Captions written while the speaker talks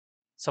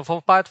So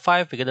for part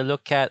 5, we're going to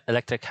look at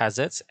electric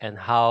hazards and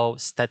how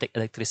static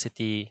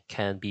electricity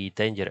can be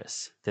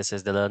dangerous. This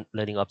is the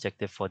learning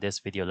objective for this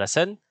video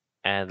lesson.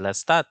 And let's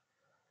start.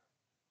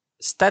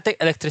 Static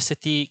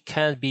electricity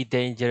can be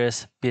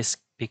dangerous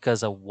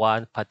because of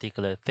one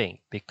particular thing,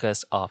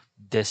 because of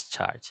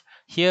discharge.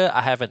 Here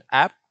I have an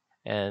app,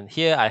 and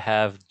here I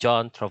have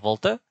John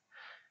Travolta,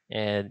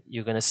 and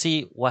you're going to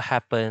see what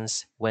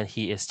happens when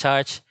he is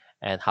charged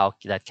and how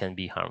that can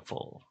be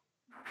harmful.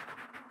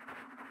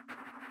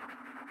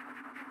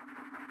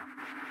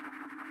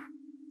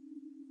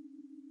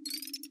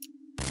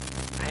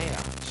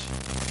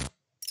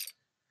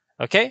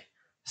 Okay,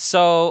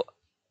 so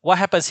what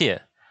happens here?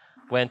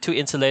 When two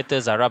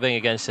insulators are rubbing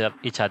against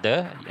each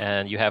other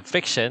and you have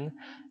friction,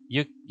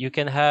 you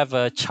can have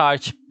a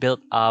charge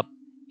built up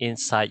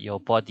inside your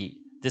body.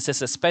 This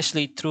is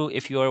especially true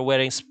if you are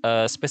wearing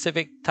a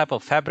specific type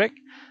of fabric.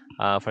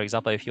 For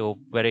example, if you're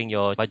wearing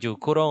your baju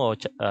kurung or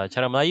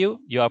cara Melayu,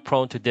 you are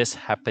prone to this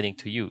happening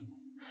to you.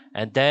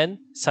 And then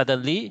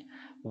suddenly,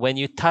 when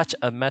you touch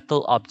a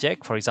metal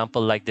object, for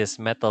example, like this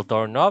metal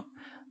doorknob,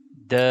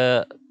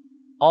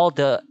 all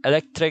the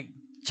electric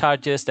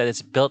charges that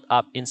is built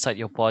up inside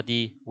your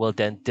body will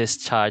then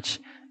discharge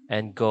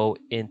and go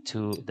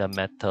into the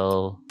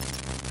metal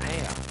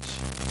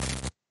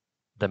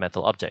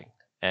object.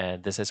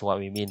 And this is what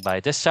we mean by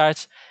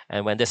discharge.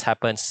 And when this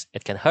happens,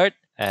 it can hurt,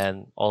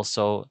 and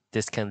also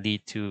this can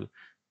lead to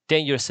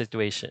dangerous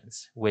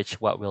situations, which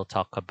what we'll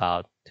talk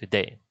about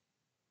today.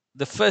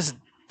 The first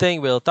thing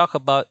we'll talk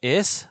about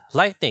is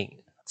lightning.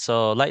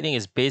 So lightning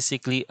is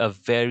basically a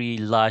very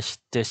large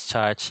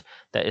discharge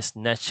that is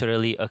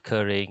naturally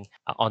occurring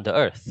on the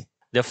earth.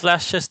 The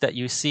flashes that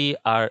you see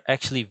are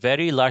actually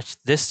very large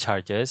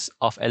discharges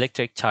of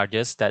electric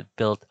charges that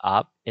build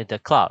up in the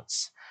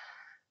clouds.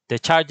 The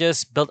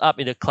charges build up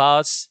in the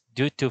clouds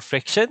due to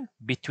friction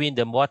between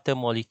the water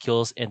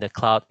molecules in the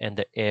cloud and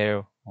the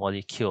air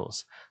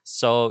molecules.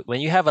 So when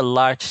you have a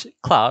large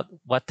cloud,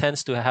 what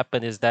tends to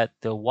happen is that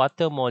the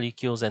water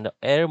molecules and the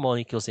air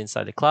molecules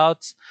inside the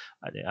clouds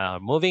are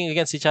moving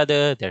against each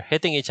other, they're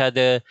hitting each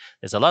other,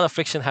 there's a lot of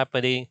friction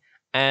happening,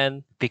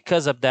 and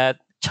because of that,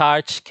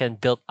 charge can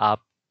build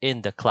up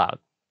in the cloud.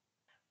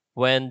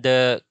 When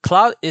the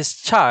cloud is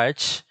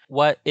charged,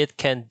 what it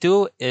can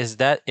do is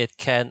that it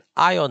can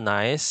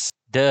ionize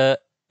the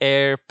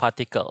air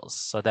particles.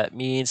 So that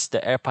means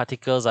the air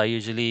particles are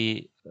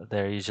usually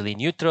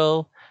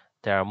neutral.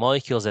 There are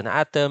molecules and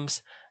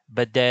atoms,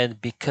 but then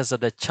because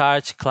of the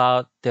charged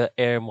cloud, the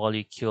air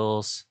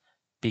molecules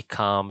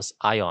becomes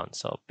ions.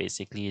 So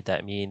basically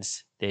that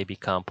means they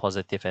become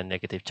positive and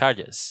negative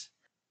charges.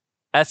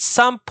 At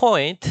some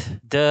point,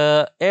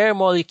 the air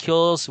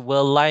molecules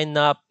will line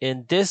up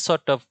in this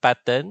sort of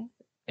pattern,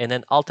 in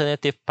an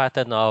alternative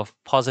pattern of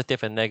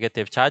positive and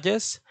negative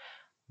charges.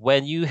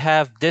 When you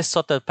have this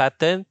sort of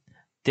pattern,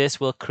 this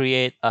will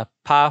create a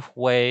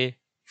pathway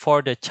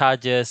for the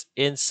charges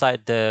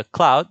inside the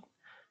cloud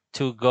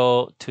to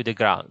go to the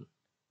ground.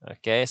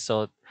 Okay,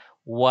 so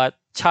what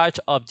charged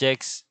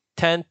objects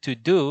tend to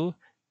do,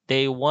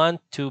 they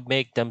want to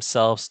make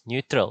themselves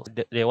neutral.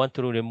 They want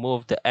to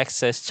remove the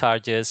excess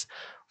charges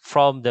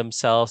from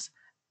themselves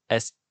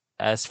as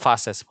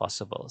fast as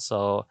possible.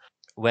 So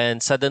when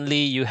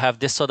suddenly you have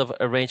this sort of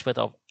arrangement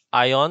of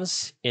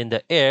ions in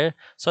the air,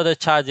 so the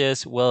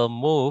charges will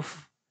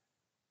move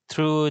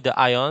through the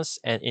ions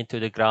and into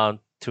the ground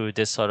through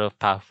this sort of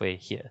pathway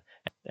here.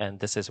 And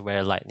this is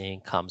where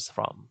lightning comes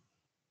from.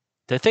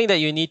 The thing that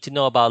you need to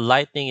know about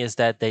lightning is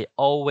that they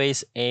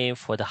always aim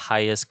for the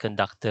highest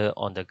conductor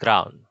on the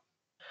ground.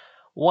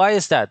 Why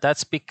is that?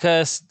 That's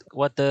because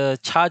what the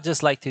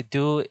charges like to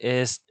do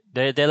is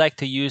they like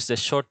to use the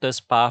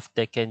shortest path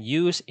they can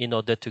use in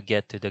order to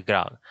get to the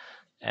ground,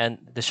 and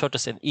the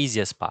shortest and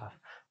easiest path.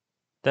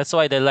 That's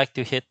why they like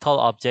to hit tall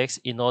objects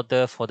in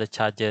order for the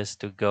charges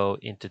to go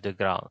into the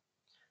ground.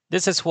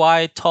 This is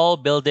why tall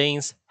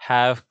buildings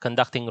have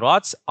conducting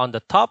rods on the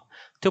top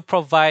to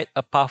provide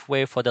a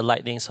pathway for the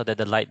lightning so that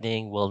the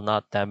lightning will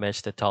not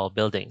damage the tall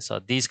building.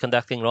 So these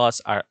conducting rods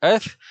are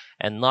earth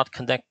and not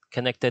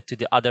connected to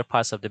the other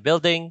parts of the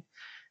building.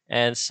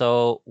 And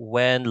so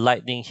when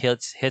lightning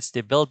hits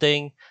the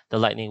building, the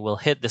lightning will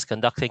hit this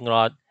conducting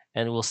rod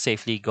and will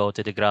safely go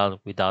to the ground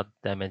without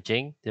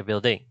damaging the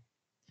building.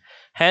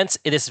 Hence,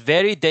 it is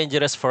very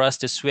dangerous for us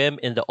to swim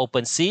in the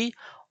open sea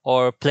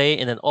or play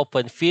in an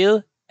open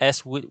field,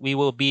 as we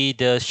will be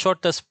the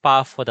shortest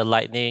path for the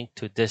lightning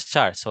to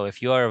discharge. So if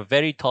you are a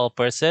very tall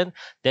person,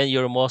 then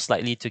you're most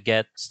likely to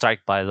get struck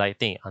by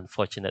lightning,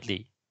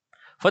 unfortunately.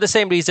 For the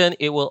same reason,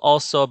 it will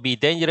also be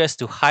dangerous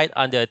to hide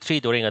under a tree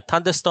during a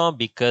thunderstorm,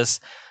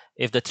 because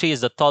if the tree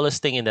is the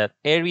tallest thing in that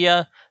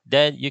area,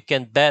 then you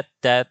can bet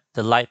that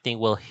the lightning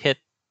will hit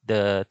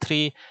the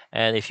tree,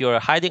 and if you're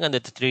hiding under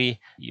the tree,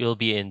 you'll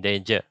be in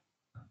danger.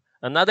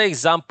 Another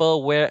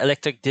example where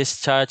electric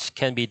discharge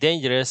can be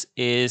dangerous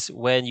is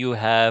when you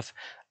have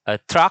a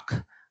truck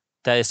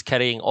that is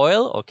carrying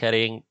oil or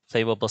carrying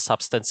flammable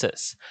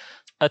substances.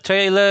 A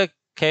trailer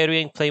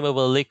carrying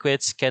flammable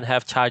liquids can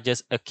have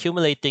charges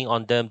accumulating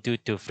on them due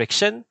to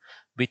friction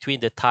between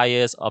the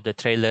tires of the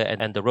trailer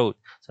and the road.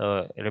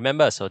 So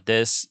remember, so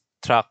this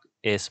truck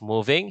is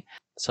moving,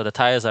 so the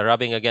tires are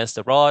rubbing against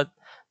the rod,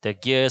 the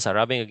gears are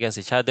rubbing against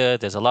each other.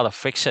 There's a lot of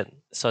friction,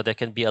 so there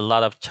can be a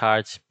lot of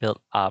charge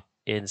built up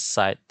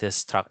inside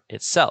this truck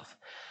itself.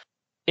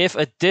 If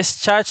a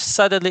discharge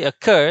suddenly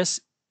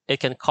occurs, it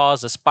can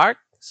cause a spark.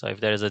 So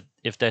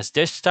if there's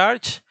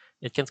discharge,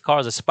 it can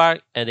cause a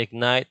spark and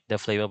ignite the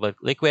flammable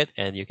liquid,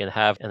 and you can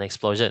have an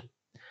explosion.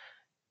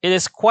 It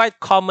is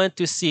quite common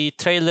to see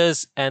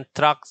trailers and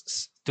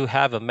trucks to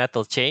have a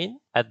metal chain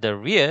at the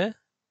rear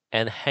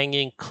and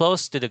hanging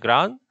close to the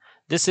ground.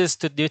 This is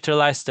to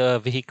neutralize the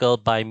vehicle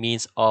by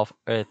means of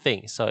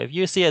earthing. So if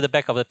you see at the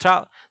back of the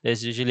truck,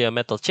 there's usually a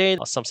metal chain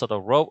or some sort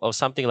of rope or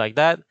something like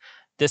that.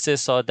 This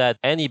is so that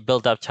any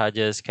build-up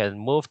charges can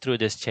move through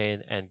this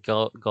chain and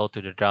go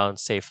to the ground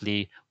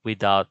safely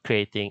without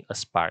creating a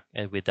spark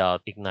and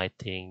without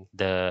igniting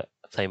the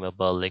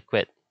flammable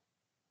liquid.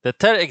 The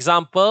third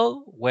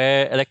example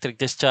where electric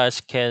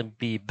discharge can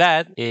be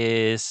bad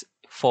is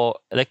for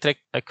electric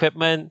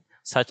equipment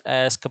such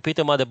as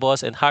computer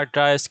motherboards and hard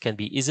drives can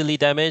be easily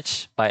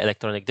damaged by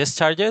electronic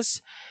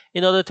discharges.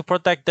 In order to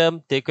protect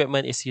them, the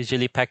equipment is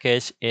usually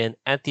packaged in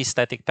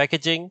anti-static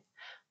packaging.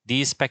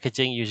 These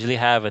packaging usually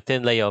have a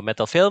thin layer of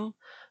metal film.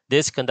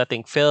 This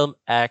conducting film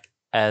acts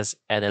as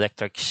an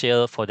electric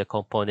shield for the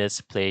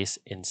components placed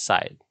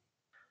inside.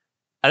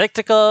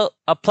 Electrical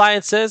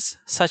appliances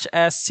such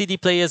as CD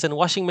players and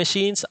washing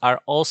machines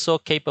are also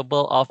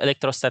capable of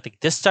electrostatic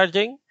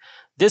discharging.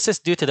 This is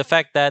due to the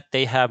fact that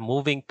they have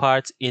moving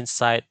parts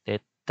inside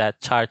it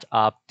that charge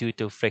up due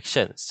to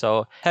friction.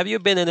 So, have you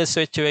been in a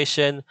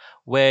situation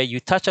where you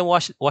touch a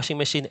washing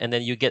machine and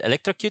then you get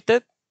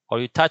electrocuted? Or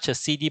you touch a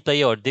CD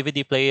player or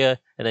DVD player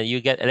and then you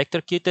get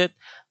electrocuted?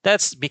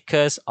 That's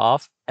because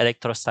of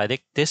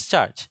electrostatic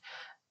discharge.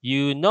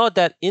 You know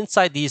that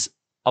inside these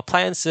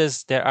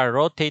appliances there are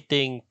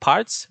rotating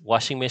parts.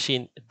 Washing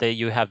machine,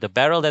 you have the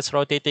barrel that's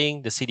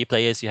rotating. The CD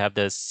players, you have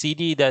the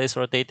CD that is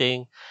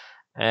rotating,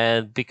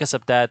 and because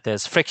of that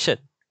there's friction,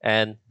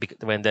 and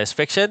when there's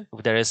friction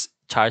there is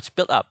charge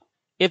built up.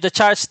 If the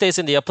charge stays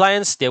in the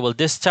appliance, they will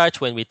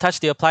discharge when we touch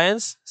the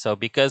appliance. So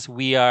because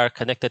we are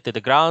connected to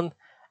the ground,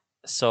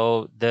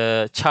 so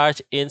the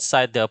charge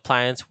inside the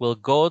appliance will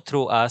go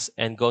through us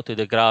and go to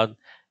the ground,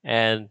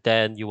 and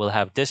then you will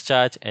have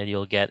discharge and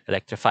you'll get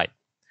electrified.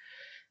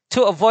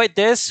 To avoid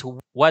this,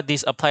 what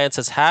these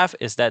appliances have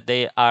is that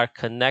they are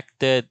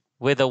connected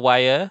with a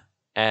wire,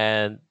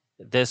 and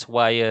this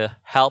wire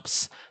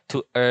helps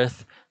to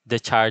earth the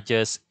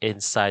charges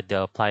inside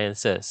the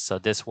appliances. So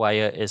this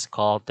wire is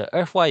called the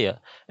earth wire,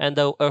 and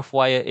the earth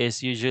wire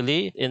is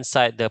usually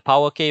inside the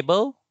power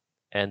cable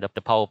and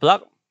the power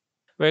plug.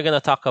 We're going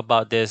to talk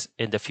about this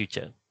in the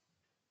future.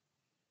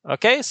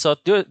 Okay, so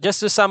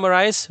just to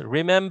summarize,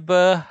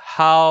 remember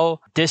how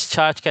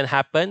discharge can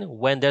happen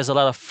when there's a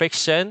lot of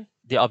friction.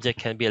 The object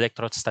can be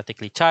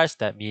electrostatically charged.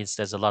 That means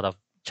there's a lot of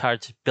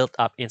charge built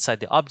up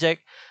inside the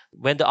object.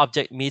 When the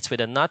object meets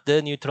with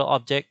another neutral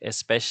object,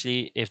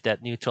 especially if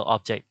that neutral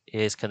object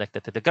is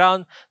connected to the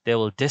ground, there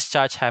will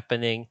discharge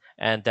happening,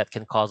 and that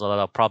can cause a lot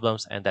of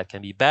problems, and that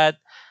can be bad.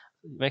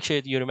 Make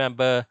sure you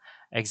remember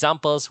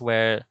examples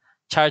where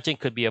charging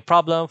could be a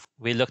problem.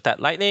 We looked at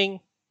lightning.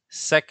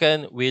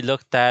 Second, we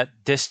looked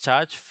at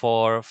discharge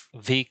for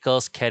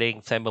vehicles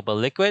carrying flammable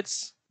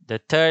liquids. The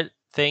third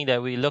thing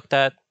that we looked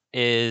at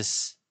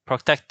is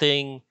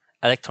protecting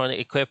electronic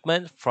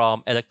equipment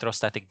from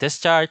electrostatic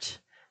discharge.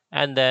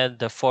 And then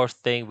the fourth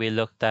thing we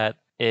looked at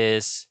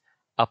is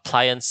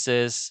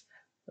appliances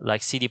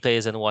like CD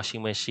players and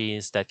washing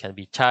machines that can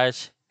be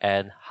charged,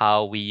 and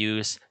how we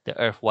use the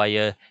earth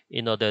wire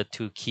in order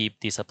to keep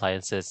these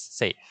appliances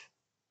safe.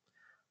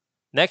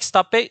 Next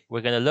topic,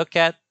 we're going to look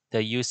at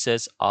the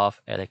uses of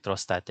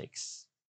electrostatics.